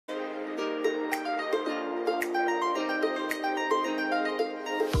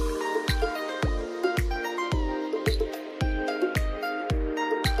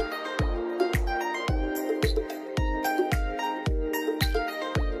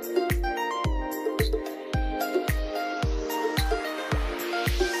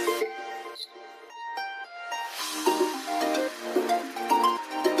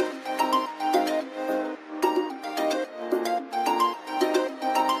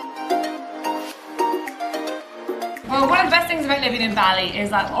Well, one of the best things about living in Bali is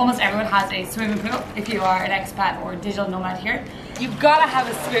that almost everyone has a swimming pool. If you are an expat or digital nomad here, you've got to have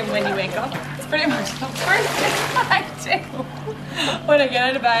a swim when you wake up. It's pretty much the first thing I do when I get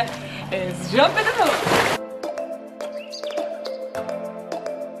out of bed is jump in the pool.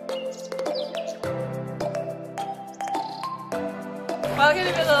 Welcome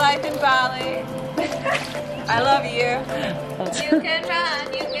to the life in Bali. I love you. You can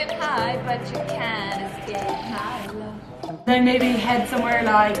run, you can hide, but you can't escape my love. Then maybe head somewhere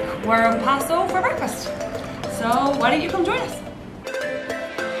like Warm Paso for breakfast. So why don't you come join us?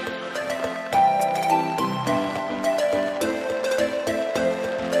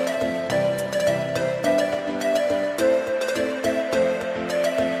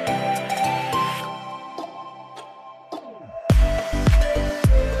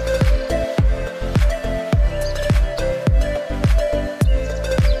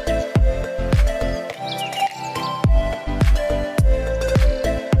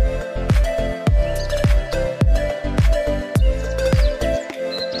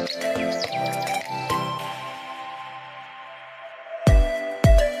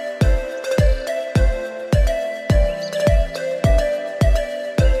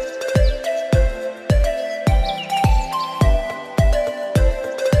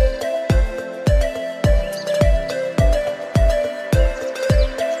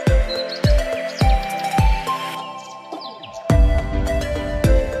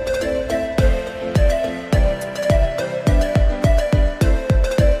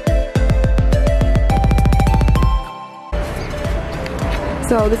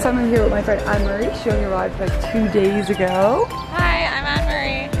 So this time I'm here with my friend Anne-Marie. She only arrived like 2 days ago. Hi, I'm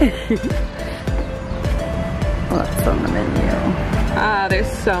Anne-Marie. What's on the menu?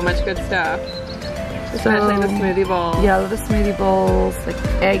 There's so much good stuff. Especially the smoothie bowls. Yeah, a lot of smoothie bowls, like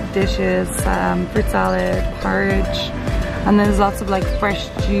egg dishes, fruit salad, porridge. And then there's lots of like fresh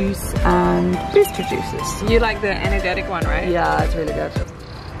juice and booster juices. You like the energetic one, right? Yeah, it's really good.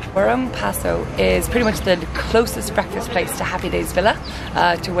 Warm Paso is pretty much the closest breakfast place to Happy Days Villa,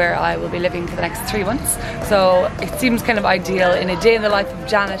 to where I will be living for the next 3 months. So it seems kind of ideal. In a day in the life of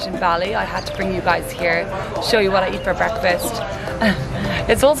Janet in Bali, I had to bring you guys here, show you what I eat for breakfast.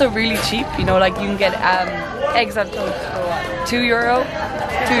 It's also really cheap, you know, like you can get eggs on toast for what, €2?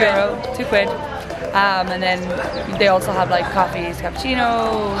 €2, £2. And then they also have like coffees,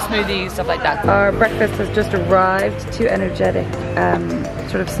 cappuccino, smoothies, stuff like that. Our breakfast has just arrived, 2 energetic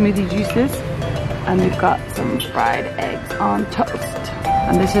sort of smoothie juices, and we've got some fried eggs on toast.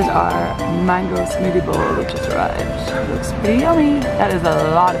 And this is our mango smoothie bowl which just arrived. It looks pretty yummy. That is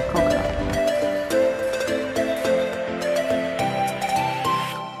a lot of coconut.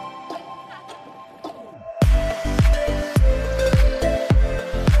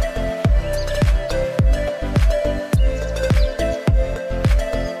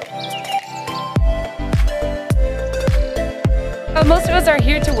 Most of us are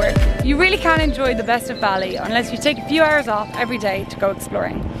here to work. You really can't enjoy the best of Bali unless you take a few hours off every day to go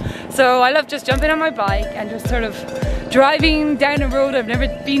exploring. So I love just jumping on my bike and just sort of driving down a road I've never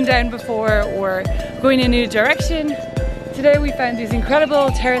been down before, or going in a new direction. Today we found these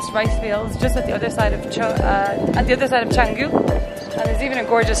incredible terraced rice fields just at the other side of Canggu, and there's even a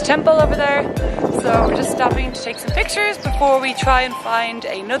gorgeous temple over there. So we're just stopping to take some pictures before we try and find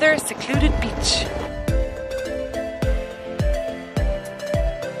another secluded beach.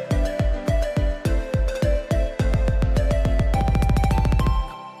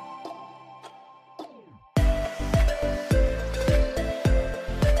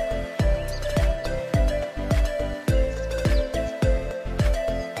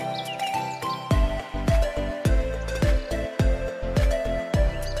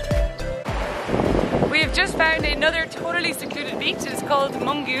 We've just found another totally secluded beach. It's called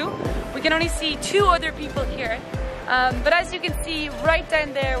Canggu. We can only see 2 other people here. But as you can see right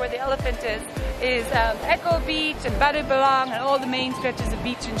down there where the elephant is Echo Beach and Badu Balang and all the main stretches of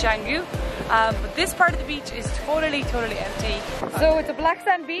beach in Canggu. But this part of the beach is totally empty. So it's a black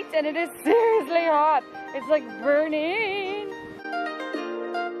sand beach and it is seriously hot. It's like burning.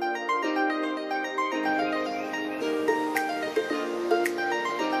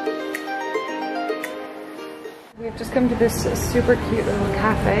 We've just come to this super cute little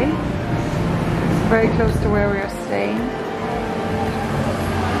cafe, very close to where we are staying.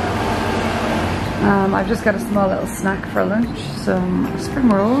 I've just got a small little snack for lunch, some spring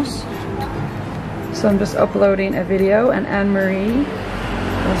rolls. So I'm just uploading a video, and Anne-Marie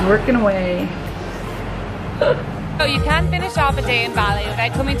is working away. So you can't finish off a day in Bali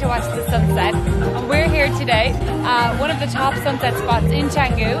without coming to watch the sunset. And we're here today, one of the top sunset spots in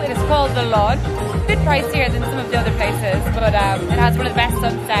Canggu. It is called The Lodge. A bit pricier than some of the other places, but it has one of the best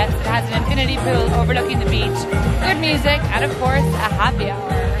sunsets. It has an infinity pool overlooking the beach, good music, and of course a happy hour.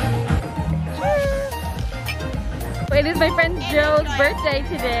 It is my friend Joe's birthday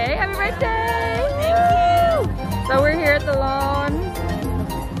today. Happy birthday! Thank you! So we're here at the lawn.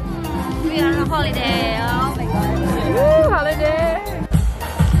 We are on a holiday. Oh my god. Woo, holiday!